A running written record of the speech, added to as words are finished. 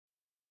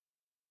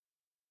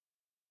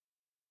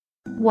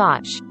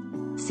Watch.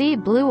 See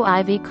Blue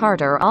Ivy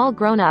Carter all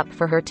grown up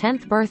for her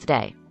 10th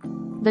birthday.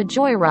 The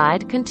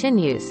joyride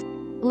continues.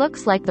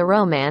 Looks like the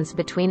romance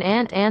between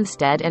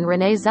Anstead and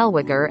Renée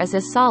Zellweger is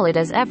as solid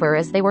as ever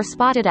as they were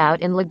spotted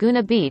out in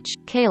Laguna Beach,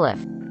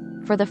 Calif.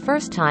 For the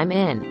first time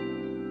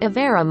in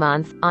Ivera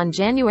month, on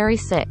January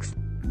 6.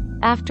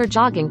 After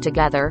jogging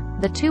together,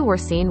 the two were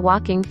seen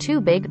walking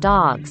two big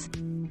dogs.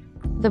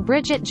 The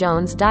Bridget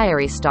Jones'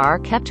 Diary star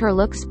kept her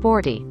look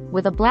sporty,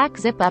 with a black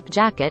zip-up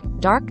jacket,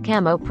 dark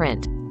camo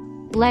print,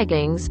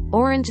 leggings,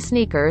 orange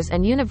sneakers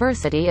and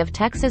University of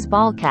Texas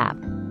ball cap.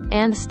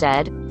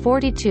 Anstead,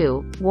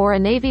 42, wore a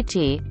navy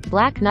tee,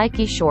 black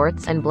Nike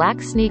shorts and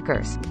black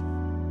sneakers.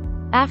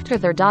 After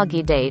their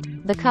doggy date,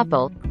 the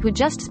couple, who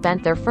just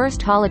spent their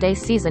first holiday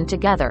season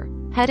together,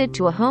 headed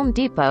to a Home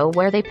Depot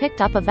where they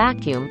picked up a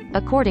vacuum,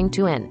 according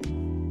to An.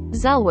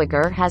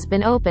 Zellweger has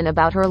been open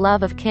about her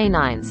love of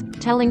canines,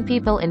 telling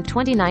People in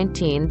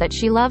 2019 that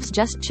she loves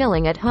just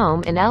chilling at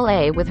home in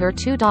LA with her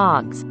two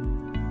dogs.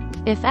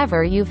 If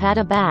ever you've had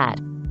a bad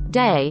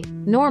day,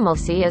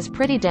 normalcy is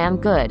pretty damn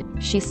good,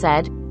 she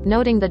said,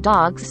 noting the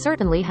dogs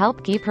certainly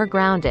help keep her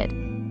grounded.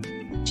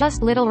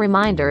 Just little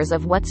reminders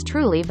of what's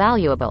truly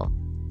valuable.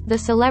 The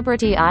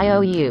celebrity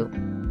IOU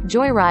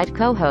Joyride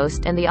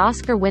co-host and the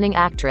Oscar-winning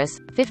actress,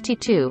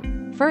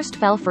 52, first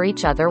fell for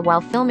each other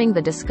while filming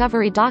the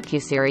Discovery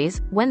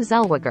docuseries, when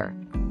Zellweger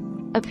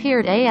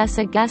appeared as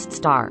a guest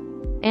star.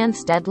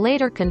 Anstead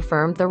later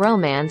confirmed the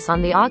romance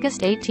on the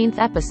August 18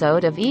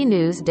 episode of E!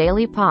 News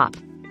Daily Pop.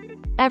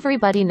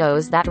 Everybody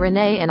knows that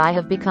Renee and I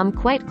have become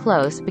quite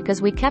close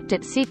because we kept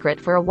it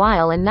secret for a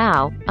while, and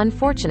now,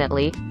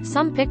 unfortunately,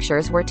 some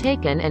pictures were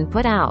taken and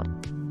put out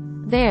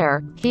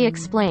there, he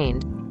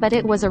explained. But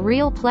it was a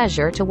real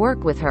pleasure to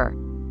work with her.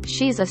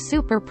 She's a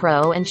super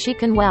pro and she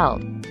can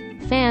weld.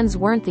 Fans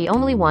weren't the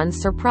only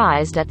ones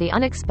surprised at the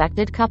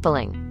unexpected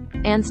coupling.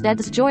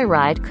 Anstead's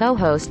Joyride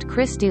co-host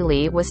Christy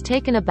Lee was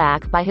taken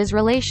aback by his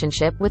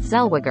relationship with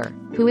Zellweger,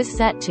 who is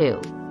set to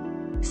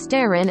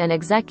star in and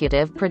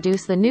executive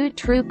produce the new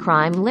true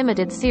crime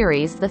limited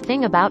series The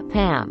Thing About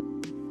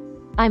Pam.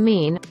 I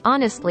mean,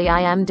 honestly I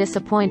am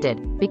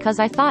disappointed, because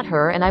I thought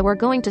her and I were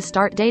going to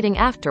start dating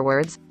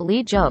afterwards,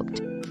 Lee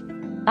joked.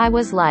 I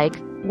was like,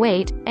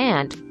 wait,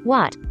 and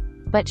what?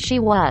 But she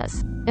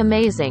was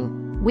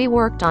amazing. We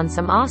worked on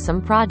some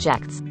awesome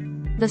projects.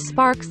 The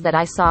sparks that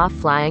I saw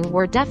flying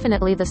were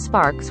definitely the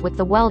sparks with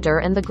the welder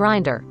and the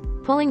grinder,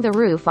 pulling the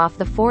roof off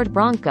the Ford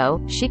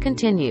Bronco, she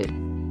continued.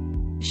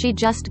 She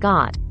just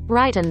got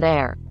right in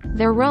there.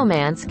 Their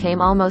romance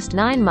came almost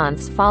 9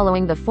 months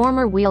following the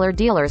former Wheeler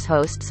Dealers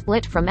host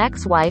split from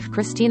ex-wife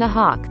Christina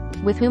Hawk,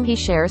 with whom he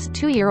shares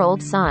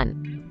 2-year-old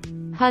son,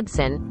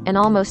 Hudson, and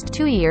almost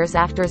 2 years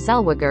after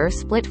Zellweger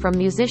split from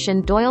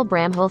musician Doyle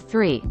Bramhall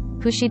III,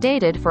 who she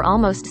dated for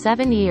almost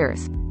 7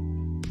 years.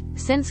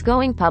 Since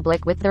going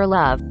public with their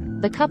love,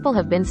 the couple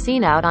have been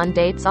seen out on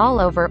dates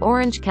all over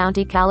Orange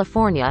County,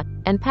 California,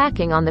 and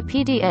packing on the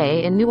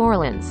PDA in New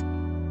Orleans.